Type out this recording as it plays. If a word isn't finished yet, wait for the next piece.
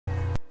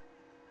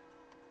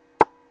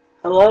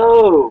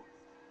Hello!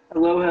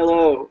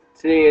 Hello.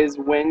 Today is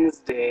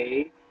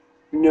Wednesday,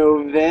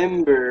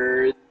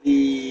 November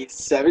the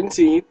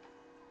 17th,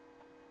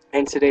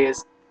 and today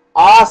is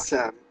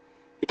awesome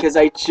because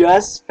I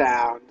just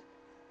found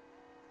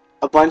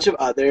a bunch of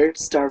other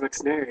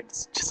Starbucks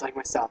nerds, just like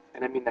myself,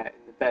 and I mean that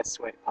in the best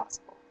way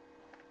possible.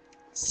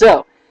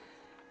 So,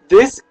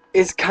 this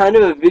is kind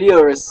of a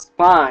video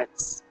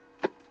response,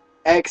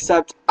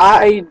 except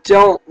I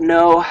don't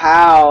know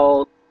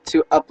how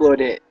to upload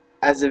it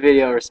as a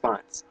video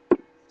response.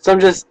 So I'm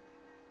just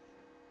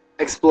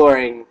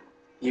exploring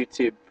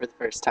YouTube for the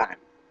first time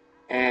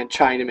and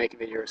trying to make a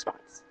video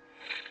response.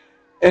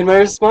 And my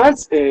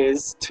response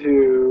is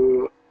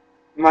to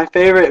my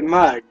favorite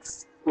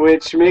mugs,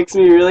 which makes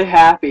me really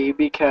happy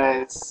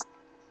because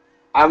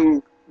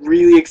I'm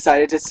really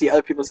excited to see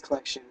other people's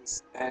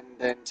collections and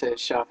then to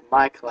show off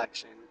my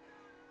collection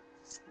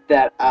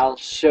that I'll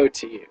show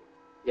to you.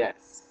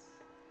 Yes.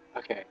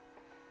 Okay.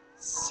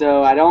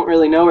 So I don't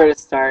really know where to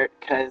start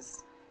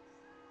because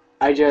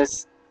I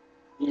just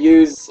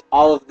use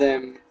all of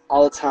them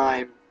all the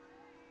time.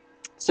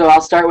 So I'll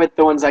start with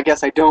the ones I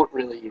guess I don't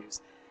really use.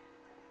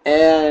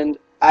 And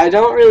I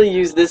don't really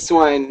use this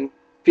one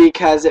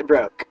because it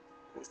broke.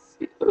 Let's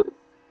see.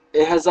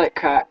 It has like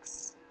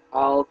cracks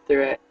all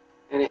through it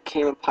and it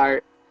came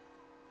apart.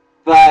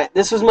 But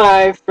this was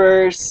my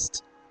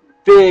first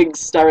big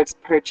Starbucks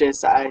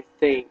purchase, I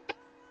think,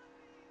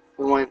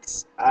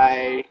 once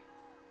I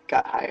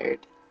got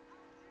hired.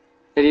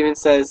 It even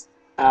says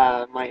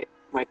my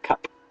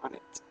cup on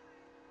it.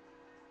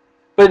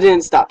 But it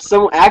didn't stop.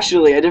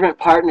 Actually, a different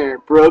partner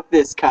broke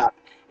this cup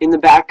in the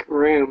back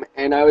room,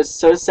 and I was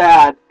so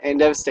sad and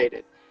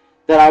devastated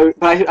that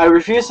I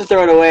refused to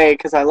throw it away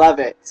because I love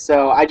it.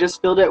 So I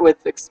just filled it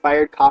with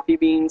expired coffee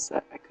beans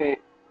that I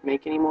couldn't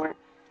make anymore,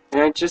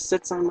 and it just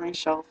sits on my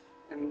shelf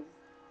and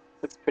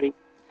looks pretty.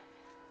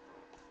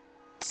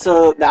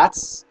 So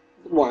that's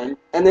one,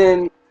 and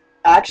then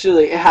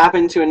actually it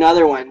happened to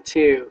another one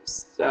too.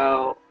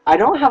 So I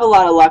don't have a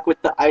lot of luck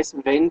with the ice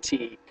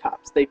venti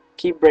cups. They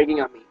keep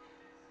breaking on me.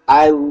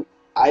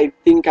 I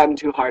think I'm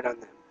too hard on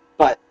them.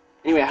 But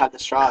anyway, I have the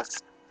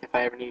straws if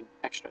I ever need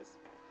extras.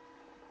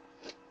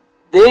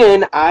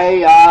 Then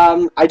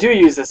I do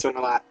use this one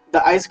a lot.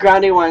 The ice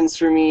grande ones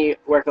for me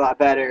work a lot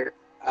better.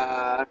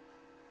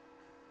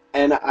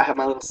 And I have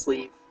my little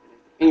sleeve.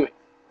 Anyway,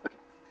 okay.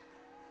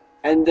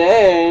 And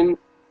then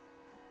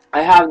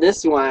I have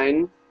this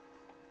one.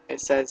 It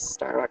says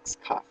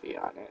Starbucks coffee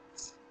on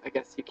it. I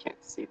guess you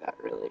can't see that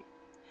really.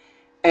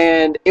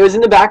 And it was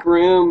in the back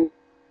room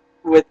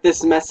with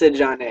this message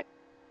on it,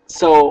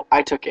 so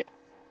I took it.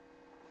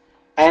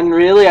 And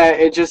really,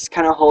 it just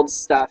kind of holds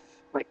stuff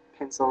like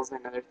pencils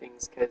and other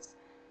things because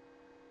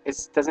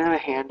it doesn't have a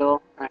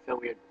handle, and I feel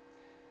weird.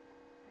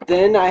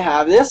 Then I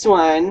have this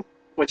one,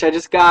 which I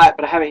just got,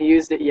 but I haven't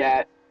used it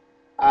yet.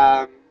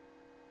 I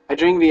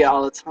drink via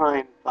all the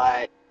time,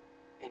 but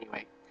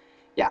anyway,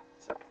 yeah.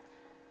 So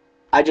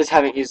I just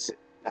haven't used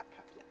that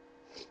cup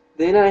yet.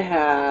 Then I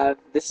have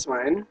this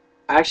one.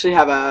 I actually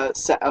have a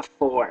set of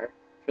 4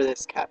 for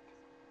this cup.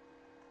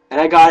 And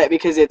I got it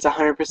because it's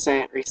 100%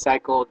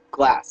 recycled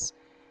glass.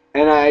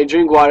 And I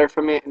drink water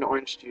from it and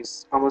orange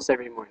juice almost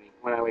every morning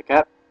when I wake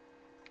up.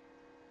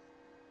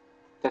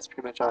 That's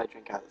pretty much all I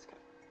drink out of this cup.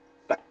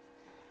 But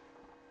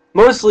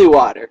mostly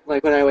water,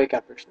 like when I wake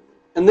up or something.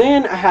 And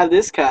then I have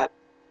this cup,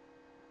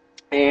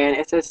 and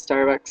it says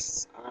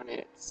Starbucks on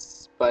it.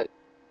 But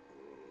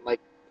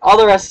like all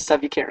the rest of the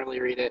stuff, you can't really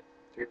read it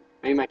through.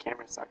 Maybe my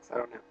camera sucks, I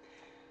don't know.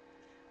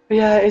 But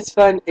yeah, it's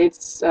fun.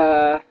 It's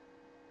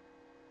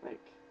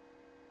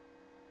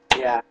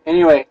yeah,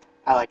 anyway,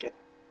 I like it.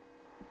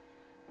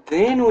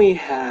 Then we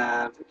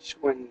have, which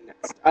one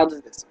next? I'll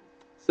do this one.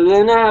 So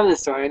then I have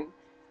this one,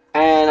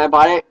 and I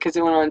bought it because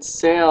it went on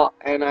sale,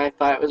 and I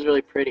thought it was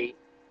really pretty.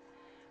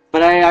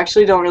 But I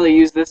actually don't really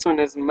use this one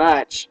as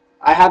much.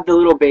 I have the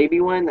little baby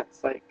one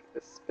that's like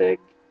this big,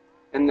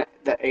 and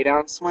the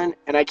 8-ounce one,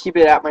 and I keep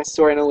it at my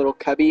store in a little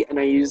cubby, and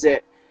I use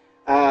it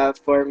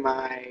for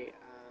my,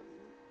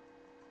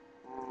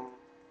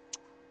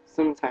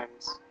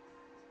 sometimes,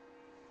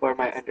 for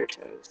my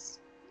undertows.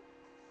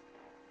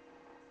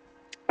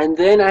 And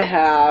then I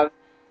have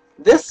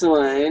this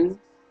one,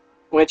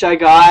 which I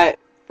got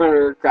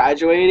for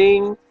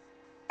graduating,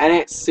 and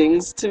it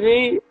sings to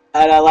me,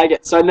 and I like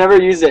it. So I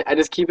never use it. I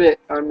just keep it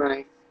on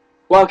my...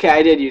 Well, okay,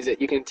 I did use it.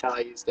 You can tell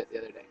I used it the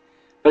other day.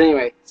 But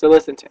anyway, so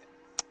listen to it.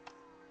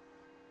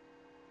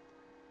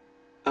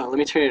 Oh, let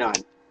me turn it on.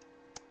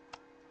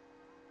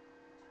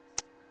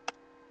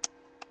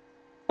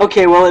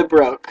 Okay, well, it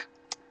broke.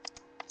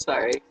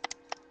 Sorry.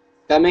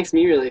 That makes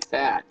me really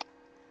sad.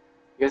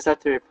 I guess I have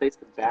to replace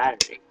the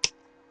battery.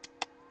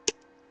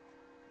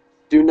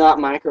 Do not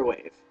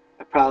microwave.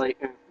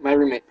 My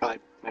roommate probably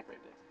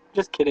microwaved it.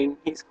 Just kidding.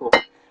 He's cool.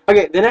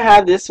 Okay, then I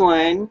have this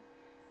one.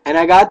 And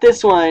I got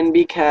this one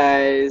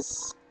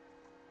because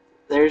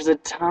there's a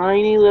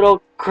tiny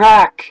little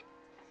crack.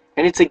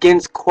 And it's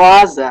against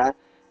Quaza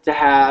to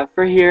have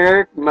for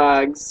here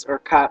mugs or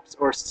cups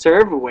or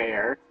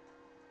serveware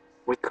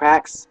with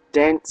cracks,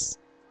 dents,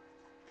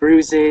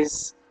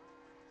 bruises.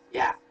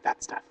 Yeah,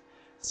 that stuff.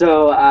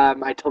 So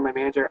I told my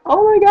manager,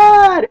 "Oh my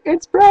God,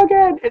 it's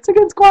broken! It's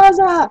against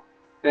Quaza!"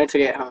 And I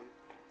took it home,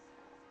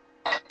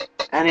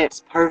 and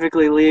it's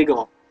perfectly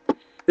legal.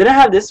 Then I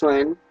have this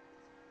one,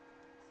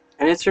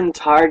 and it's from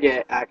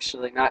Target,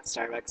 actually, not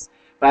Starbucks.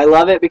 But I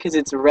love it because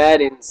it's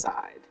red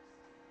inside,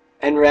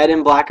 and red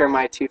and black are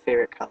my two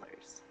favorite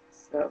colors.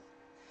 So,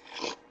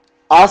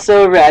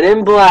 also red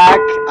and black,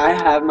 I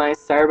have my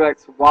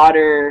Starbucks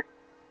water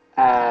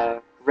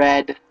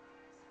red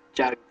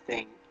jug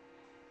thing.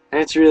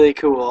 And it's really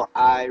cool.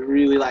 I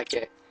really like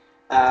it.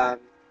 Um,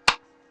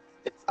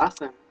 it's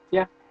awesome.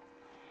 Yeah.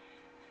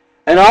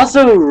 And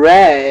also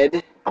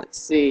red, let's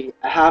see,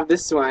 I have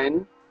this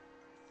one,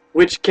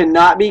 which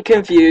cannot be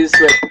confused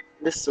with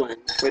this one,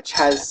 which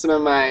has some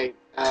of my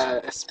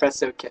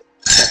espresso kit.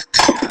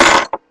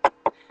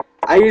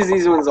 I use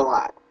these ones a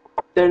lot.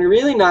 They're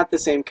really not the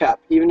same cup,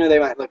 even though they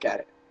might look at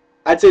it.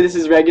 I'd say this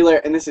is regular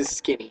and this is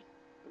skinny.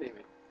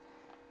 Anyway,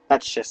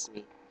 that's just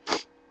me.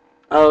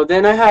 Oh,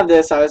 then I have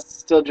this. I was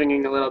still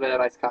drinking a little bit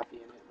of iced coffee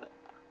in it, but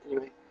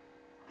anyway.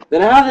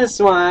 Then I have this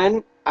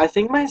one. I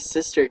think my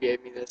sister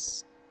gave me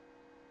this.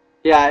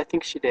 Yeah, I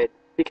think she did,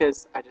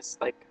 because I just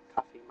like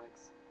coffee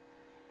mugs.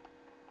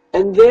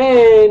 And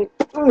then,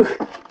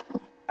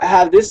 I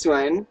have this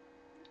one,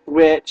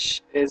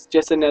 which is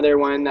just another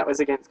one that was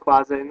against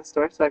Quaza in the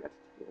store, so I got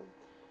to do them.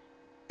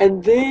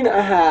 And then I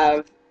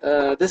have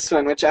this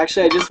one, which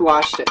actually I just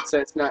washed it, so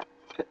it's not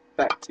put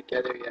back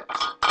together yet.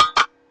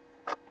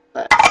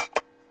 But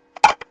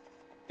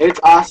it's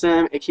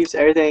awesome. It keeps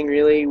everything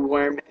really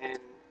warm and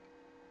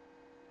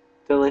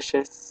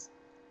delicious.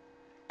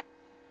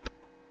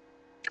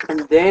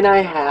 And then I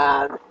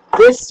have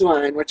this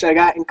one, which I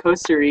got in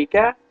Costa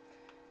Rica.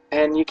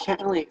 And you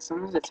can't really,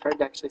 sometimes it's hard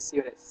to actually see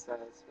what it says.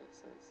 It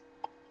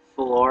says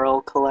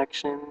floral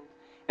collection.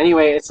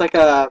 Anyway, it's like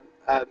a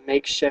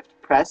makeshift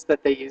press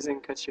that they use in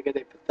Costa Rica.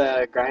 They put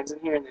the grinds in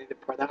here and then they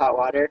pour the hot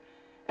water.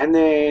 And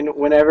then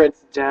whenever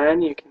it's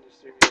done, you can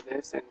just remove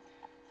this. And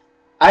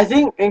I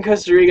think in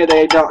Costa Rica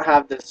they don't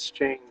have this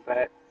string,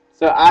 but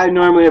so I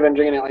normally have been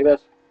drinking it like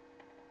this.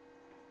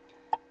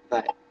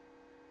 But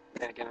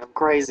then again, I'm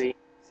crazy.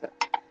 So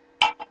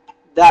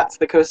that's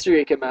the Costa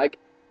Rica mug.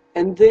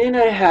 And then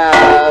I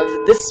have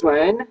this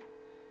one,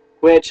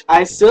 which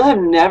I still have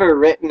never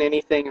written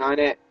anything on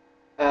it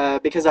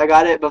because I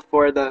got it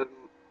before the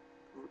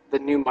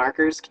new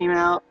markers came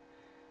out.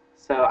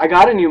 So I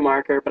got a new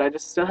marker, but I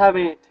just still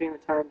haven't taken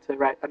the time to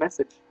write a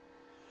message.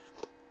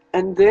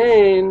 And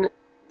then,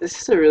 this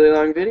is a really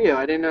long video.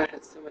 I didn't know I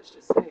had so much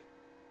to say.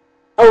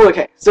 Oh,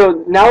 okay.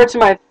 So now we're to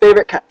my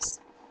favorite cups.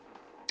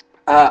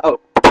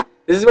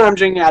 This is what I'm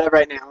drinking out of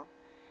right now.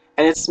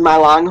 And it's my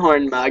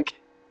Longhorn mug.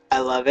 I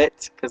love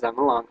it because I'm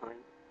a Longhorn.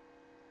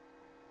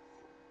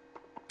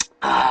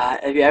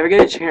 If you ever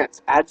get a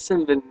chance, add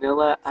some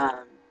vanilla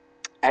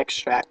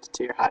extract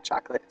to your hot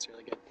chocolate. It's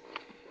really good.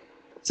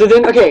 So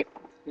then, okay,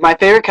 my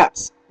favorite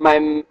cups.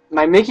 My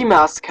Mickey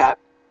Mouse cup,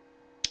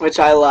 which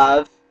I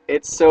love.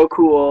 It's so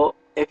cool.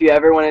 If you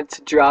ever wanted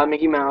to draw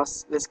Mickey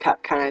Mouse, this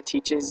cup kind of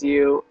teaches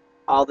you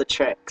all the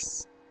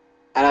tricks.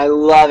 And I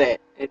love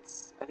it.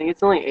 I think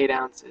it's only 8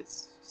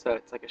 ounces, so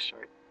it's like a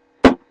short.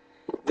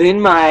 Then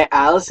my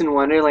Alice in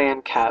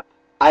Wonderland cup.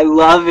 I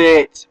love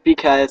it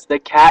because the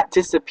cat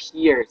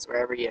disappears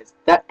wherever he is.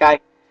 That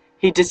guy,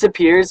 he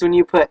disappears when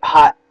you put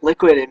hot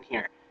liquid in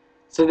here.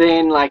 So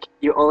then, like,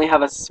 you only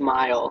have a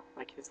smile.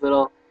 Like,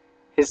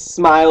 his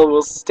smile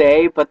will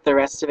stay, but the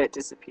rest of it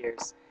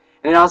disappears.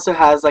 And it also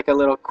has, like, a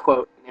little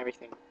quote and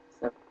everything.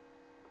 So,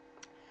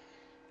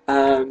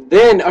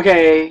 then,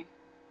 okay,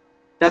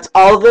 that's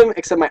all of them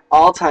except my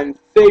all-time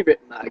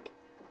favorite mug,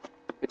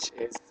 which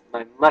is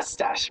my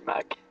mustache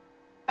mug.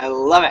 I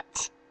love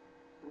it.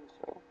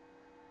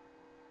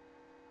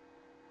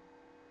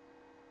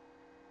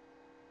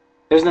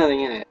 There's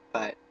nothing in it,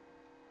 but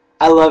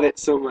I love it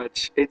so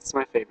much. It's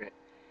my favorite.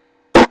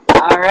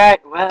 Alright,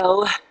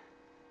 well,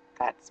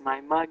 that's my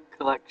mug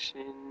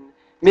collection.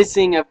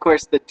 Missing, of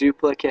course, the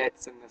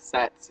duplicates and the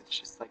sets. It's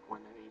just like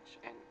one of each.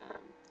 And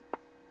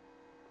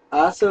I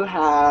also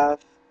have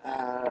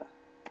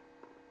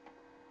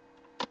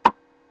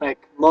like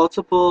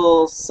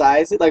multiple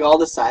sizes, like all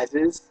the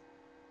sizes.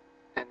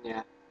 And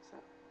yeah,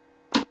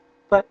 so.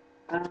 But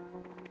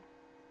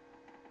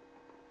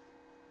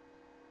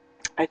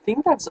I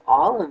think that's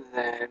all of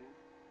them.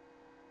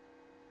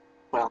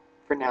 Well,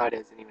 for now it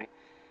is anyway.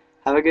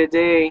 Have a good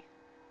day.